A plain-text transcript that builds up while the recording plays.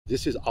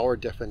This is our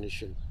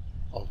definition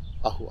of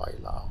Ahu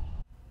ʻAilāʻau.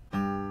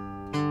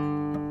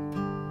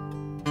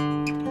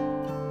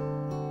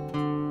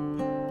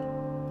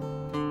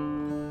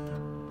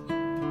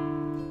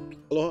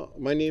 Aloha,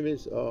 my name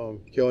is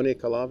Keone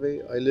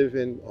Kalawe. I live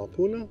in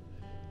Puna,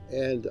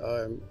 and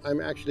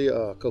I'm actually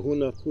a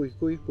Kāhuna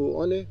Kuhi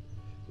Pu'one.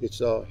 It's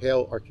a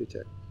hail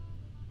architect.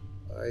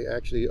 I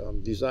actually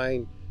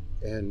design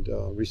and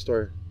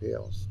restore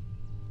hails.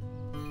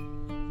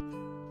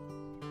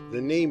 The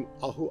name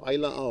Ahu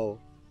ʻAilāʻau,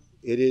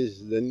 it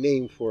is the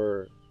name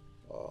for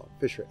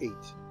Fissure 8.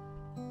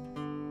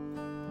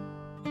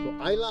 So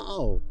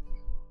ʻAilāʻau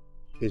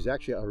is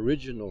actually an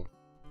original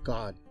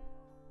god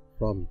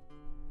from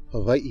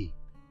Hawaii.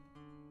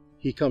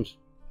 He comes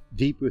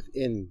deep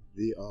within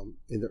the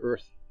in the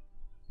earth,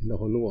 in the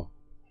honua.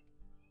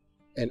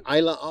 And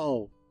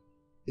ʻAilāʻau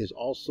is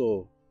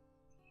also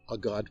a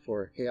god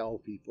for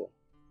heiau people,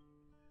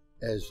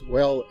 as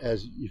well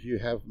as if you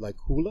have like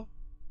hula,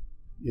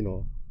 you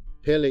know,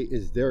 Pele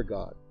is their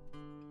god.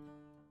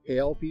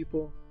 Heiau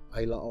people,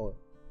 ʻAilāʻau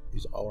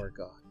is our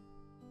god.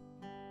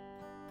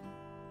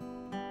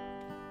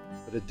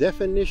 The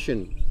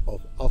definition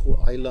of Ahu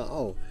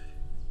ʻAilāʻau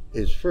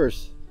is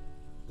first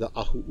the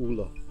ahu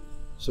ula.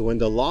 So when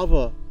the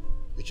lava,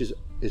 which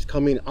is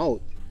coming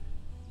out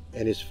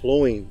and is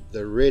flowing,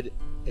 the red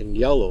and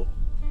yellow,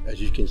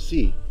 as you can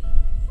see,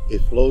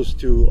 it flows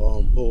to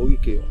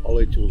Pohoike all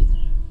the way to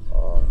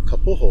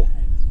Kapoho.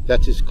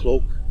 That's his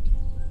cloak.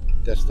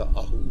 That's the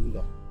ahu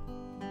ula.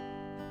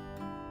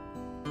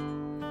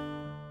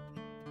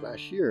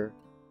 Last year,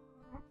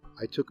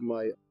 I took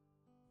my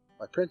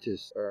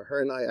apprentice,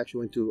 her and I actually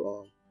went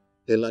to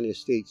DLNR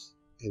estates,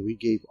 and we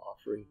gave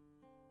offering,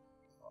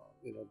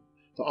 you know,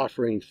 the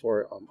offering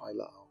for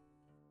ʻAilāʻau.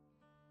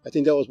 I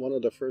think that was one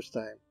of the first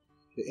time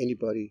that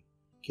anybody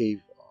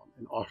gave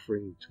an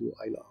offering to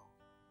ʻAilāʻau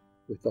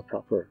with the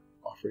proper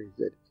offerings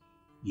that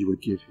you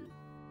would give him.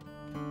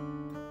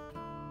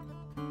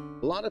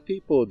 A lot of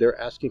people, they're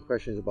asking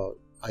questions about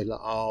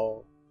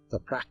ʻAilāʻau, the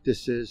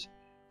practices,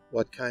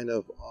 what kind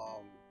of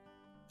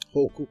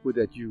ho'okupu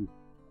that you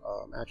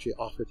actually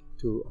offered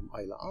to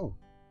ʻAilāʻau.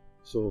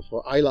 So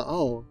for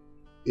ʻAilāʻau,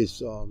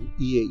 it's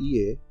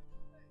ie,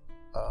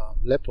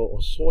 lepo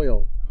or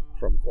soil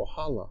from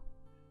Kohala,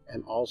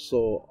 and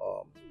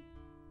also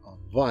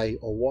vai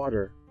or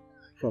water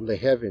from the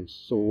heavens.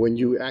 So when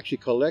you actually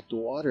collect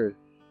water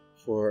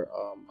for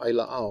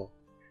ʻAilāʻau,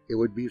 it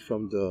would be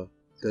from the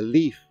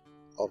leaf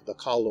of the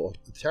kalo or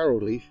the taro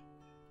leaf,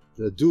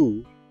 the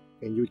dew,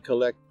 and you'd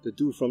collect the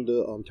dew from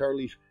the taro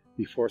leaf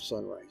before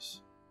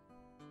sunrise.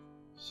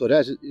 So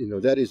that's, you know,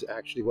 that is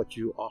actually what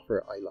you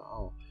offer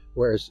ʻAilāʻau.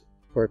 Whereas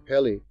for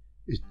Pele,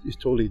 it's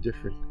totally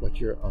different what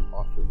you're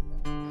offering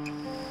them.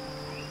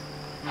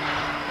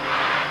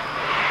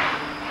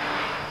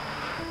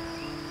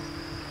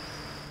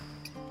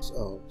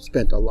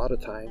 Spent a lot of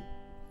time,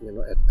 you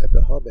know, at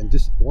the hub, and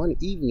this one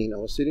evening I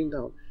was sitting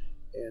down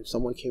and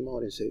someone came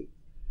out and said,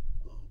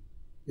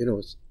 you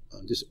know,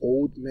 this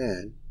old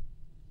man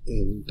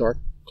in dark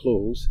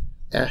clothes,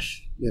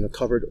 ash, you know,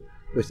 covered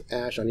with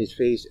ash on his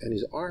face and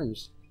his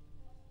arms.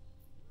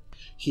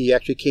 He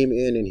actually came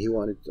in and he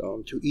wanted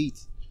to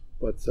eat,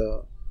 but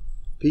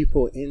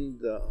people in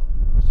the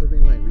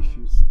serving line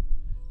refused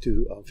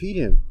to feed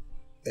him.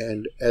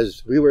 And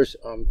as we were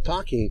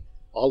talking,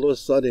 all of a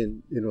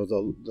sudden, you know,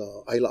 the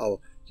ʻAilāʻau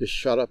just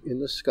shot up in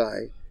the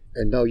sky,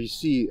 and now you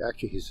see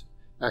actually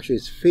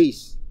his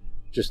face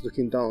just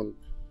looking down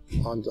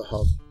on the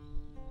hub.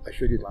 I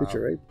showed you the picture,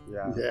 right?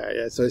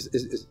 Yeah. So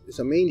it's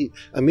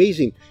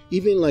amazing.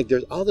 Even like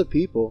there's other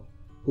people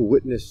who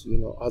witness, you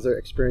know, other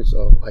experience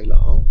of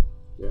ʻAilāʻau,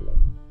 you know,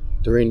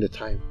 during the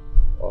time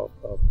of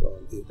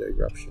the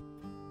eruption.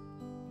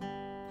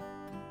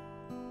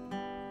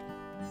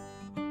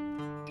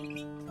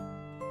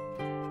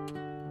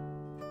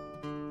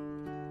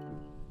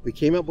 We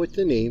came up with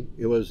the name.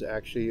 It was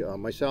actually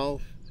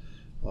myself,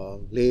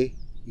 Le,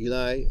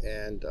 Eli,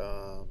 and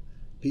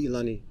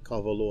Pi'ilani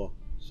Kavaloa.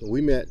 So we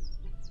met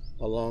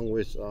along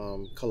with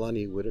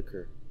Kalani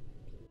Whitaker.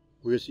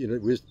 We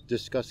were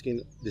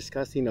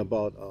discussing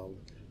about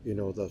you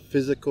know, the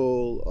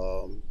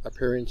physical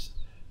appearance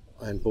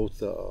and both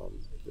the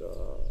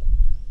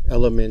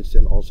elements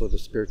and also the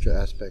spiritual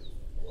aspect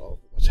of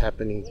what's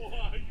happening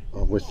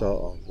with the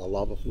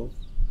lava flow.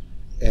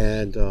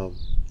 And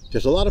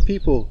there's a lot of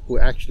people who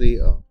actually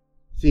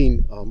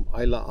seen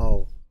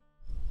ʻAilāʻau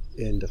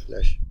in the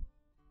flesh.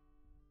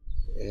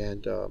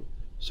 And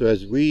so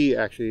as we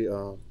actually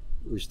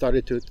we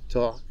started to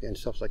talk and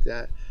stuff like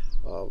that,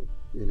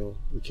 you know,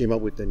 we came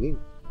up with the name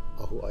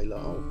Ahu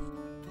ʻAilāʻau.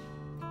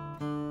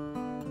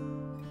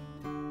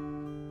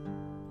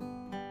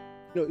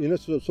 You know,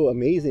 so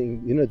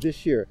amazing. You know,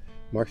 this year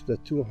marks the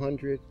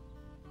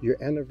 200-year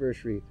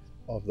anniversary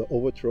of the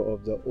overthrow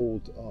of the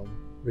old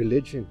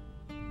religion.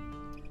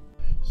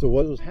 So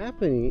what was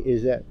happening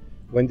is that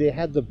when they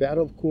had the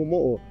Battle of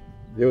Kumo'o,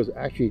 there was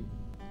actually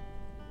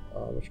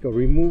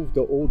remove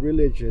the old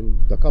religion,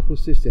 the kapu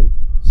system,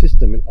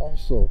 and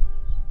also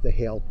the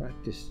hail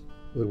practice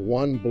with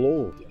one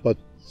blow. But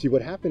See,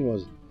 what happened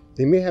was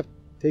they may have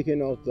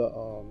taken out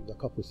the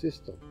kapu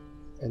system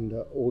and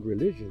the old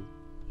religion,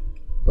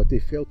 but they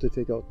failed to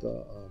take out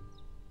the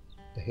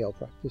hail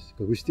practice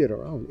because we stayed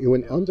around. It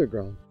went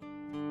underground.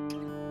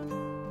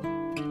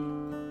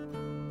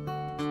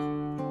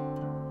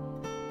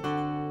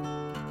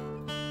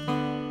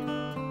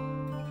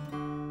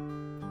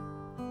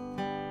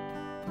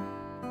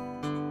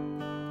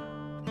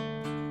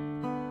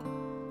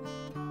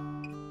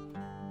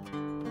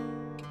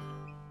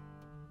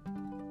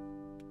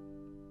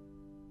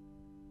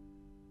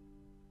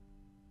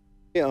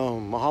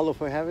 Mahalo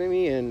for having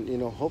me,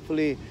 and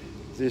hopefully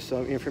this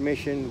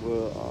information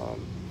will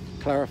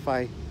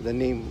clarify the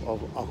name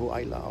of Ahu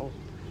ʻAilāʻau.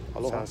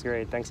 Aloha. Sounds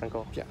great. Thanks,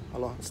 Uncle. Yeah,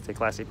 aloha. Stay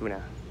classy,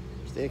 Puna.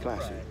 Stay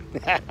classy.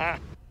 Right.